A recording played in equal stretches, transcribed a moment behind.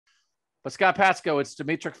But Scott Patsko, it's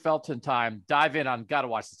Demetric Felton time. Dive in on Gotta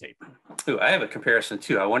Watch the Tape. Ooh, I have a comparison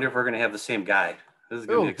too. I wonder if we're going to have the same guy. This is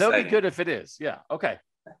going to be exciting. That'll be good if it is. Yeah. Okay.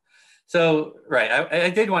 So, right. I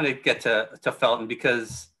did want to get to Felton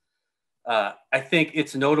because I think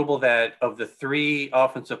it's notable that of the 3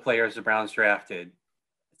 offensive players the Browns drafted,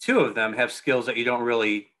 2 of them have skills that you don't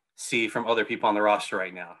really see from other people on the roster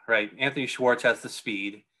right now, right? Anthony Schwartz has the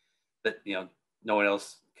speed that, no one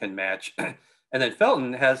else can match. And then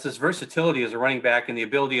Felton has this versatility as a running back and the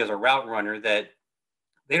ability as a route runner that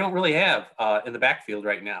they don't really have in the backfield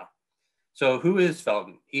right now. So who is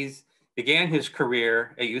Felton? He's began his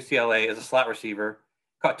career at UCLA as a slot receiver,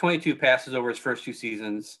 caught 22 passes over his first 2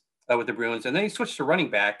 seasons with the Bruins, and then he switched to running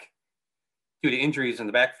back due to injuries in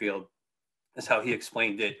the backfield. That's how he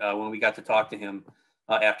explained it when we got to talk to him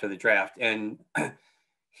after the draft. And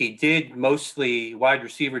he did mostly wide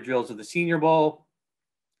receiver drills at the Senior Bowl,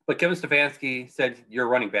 but Kevin Stefanski said, you're a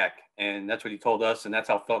running back, and that's what he told us, and that's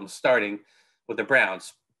how Felton's starting with the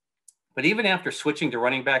Browns. But even after switching to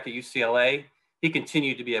running back at UCLA, he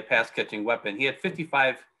continued to be a pass-catching weapon. He had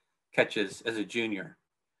 55 catches as a junior,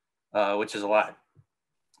 which is a lot.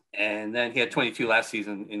 And then he had 22 last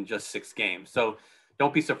season in just 6 games. So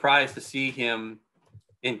don't be surprised to see him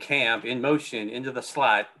in camp, in motion, into the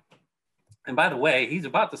slot. And by the way, he's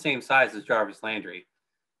about the same size as Jarvis Landry.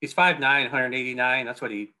 He's 5'9", 189. That's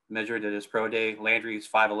what he measured at his pro day. Landry's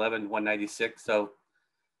 5'11", 196. So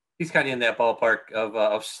he's kind of in that ballpark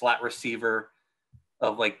of slot receiver,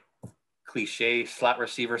 of like cliche slot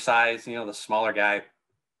receiver size, the smaller guy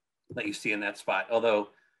that you see in that spot. Although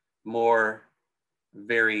more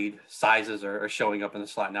varied sizes are showing up in the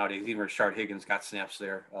slot nowadays. Even Rashard Higgins got snaps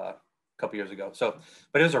there a couple years ago. So,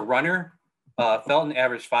 but as a runner, Felton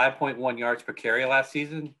averaged 5.1 yards per carry last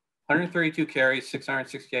season, 132 carries,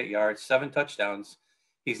 668 yards, 7 touchdowns.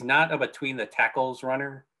 He's not a between the tackles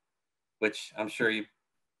runner, which I'm sure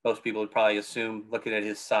most people would probably assume looking at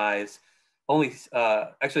his size. Only,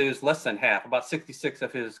 actually, it was less than half. About 66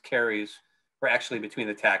 of his carries were actually between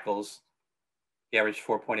the tackles. He averaged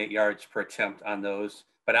 4.8 yards per attempt on those.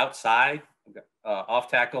 But outside,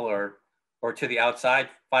 off tackle or to the outside,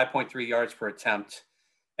 5.3 yards per attempt.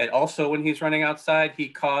 And also when he's running outside, he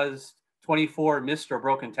caused 24 missed or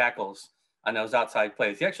broken tackles on those outside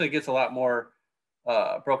plays. He actually gets a lot more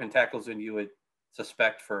broken tackles than you would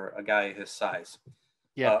suspect for a guy his size.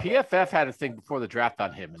 Yeah, PFF had a thing before the draft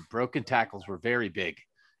on him, and broken tackles were very big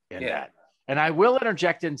in that. And I will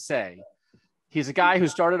interject and say, he's a guy who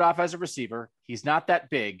started off as a receiver. He's not that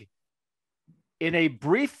big. In a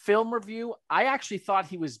brief film review, I actually thought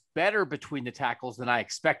he was better between the tackles than I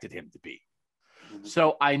expected him to be.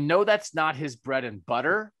 So I know that's not his bread and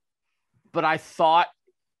butter, but I thought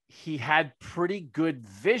he had pretty good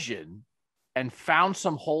vision and found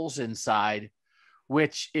some holes inside,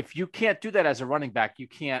 which if you can't do that as a running back, you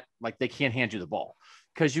can't, they can't hand you the ball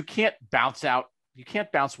because you can't bounce out. You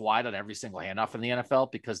can't bounce wide on every single handoff in the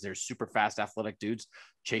NFL because there's super fast athletic dudes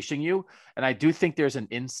chasing you. And I do think there's an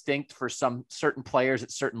instinct for some certain players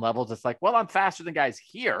at certain levels. It's like, well, I'm faster than guys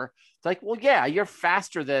here. It's like, well, yeah, you're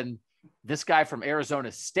faster than this guy from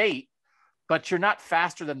Arizona State, but you're not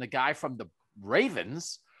faster than the guy from the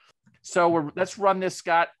Ravens. So let's run this,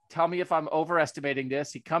 Scott. Tell me if I'm overestimating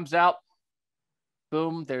this. He comes out,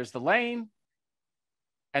 boom, there's the lane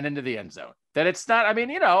and into the end zone. That it's not,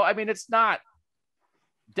 it's not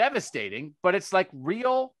devastating, but it's like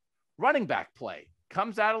real running back play.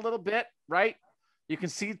 Comes out a little bit, right? You can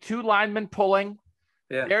see 2 linemen pulling.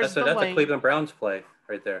 Yeah, that's a Cleveland Browns play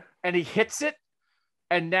right there. And he hits it.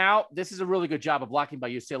 And now this is a really good job of blocking by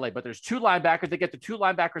UCLA, but there's 2 linebackers. They get the 2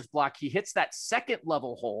 linebackers block. He hits that second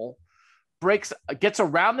level hole, gets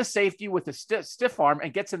around the safety with a stiff arm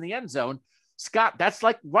and gets in the end zone. Scott, that's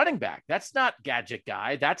like running back. That's not gadget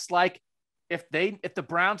guy. That's like if the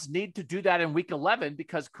Browns need to do that in week 11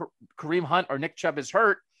 because Kareem Hunt or Nick Chubb is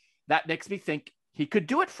hurt, that makes me think he could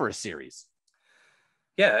do it for a series.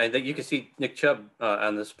 Yeah, and you can see Nick Chubb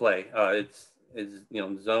on this play. It's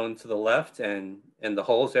zone to the left and the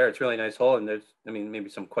holes there. It's a really nice hole, and there's maybe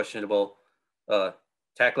some questionable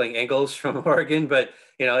tackling angles from Oregon, but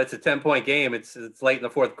it's a 10-point game. It's late in the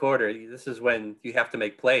fourth quarter. This is when you have to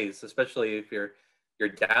make plays, especially if you're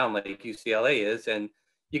down like UCLA is, and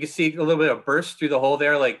you can see a little bit of burst through the hole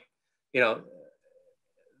there.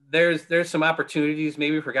 There's some opportunities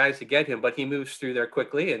maybe for guys to get him, but he moves through there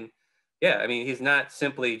quickly. And yeah, he's not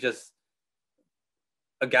simply just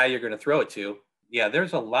a guy you're going to throw it to. Yeah,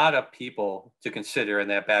 there's a lot of people to consider in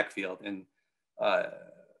that backfield. And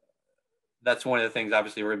that's one of the things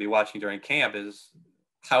obviously we're going to be watching during camp is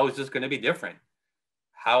how is this going to be different?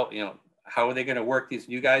 How are they going to work these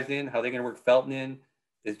new guys in? How are they going to work Felton in?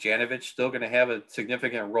 Is Janovich still going to have a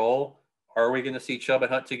significant role? Are we going to see Chubb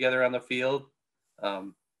and Hunt together on the field? I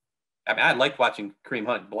mean, I liked watching Kareem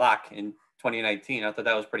Hunt block in 2019. I thought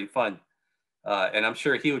that was pretty fun. And I'm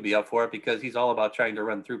sure he would be up for it because he's all about trying to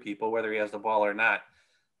run through people, whether he has the ball or not.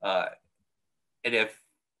 And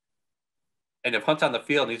if Hunt's on the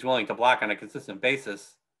field and he's willing to block on a consistent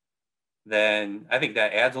basis, then I think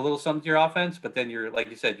that adds a little something to your offense. But then you're, like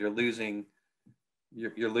you said, you're losing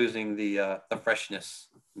the freshness.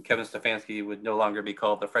 And Kevin Stefanski would no longer be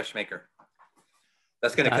called the fresh maker.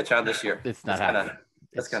 That's going to catch on this year. It's not happening.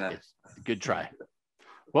 It's a good try.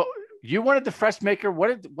 Well, you wanted the fresh maker.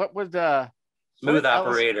 What would smooth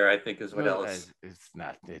operator? I think is what else. It's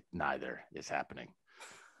not. Neither is happening.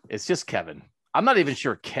 It's just Kevin. I'm not even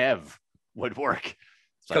sure Kev would work.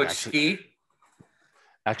 So Coach Ski.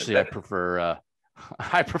 Actually, I prefer.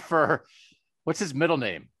 What's his middle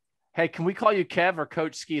name? Hey, can we call you Kev or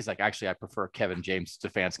Coach Ski? He's like, actually, I prefer Kevin James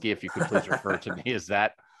Stefanski. If you could please refer to me as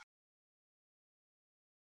that.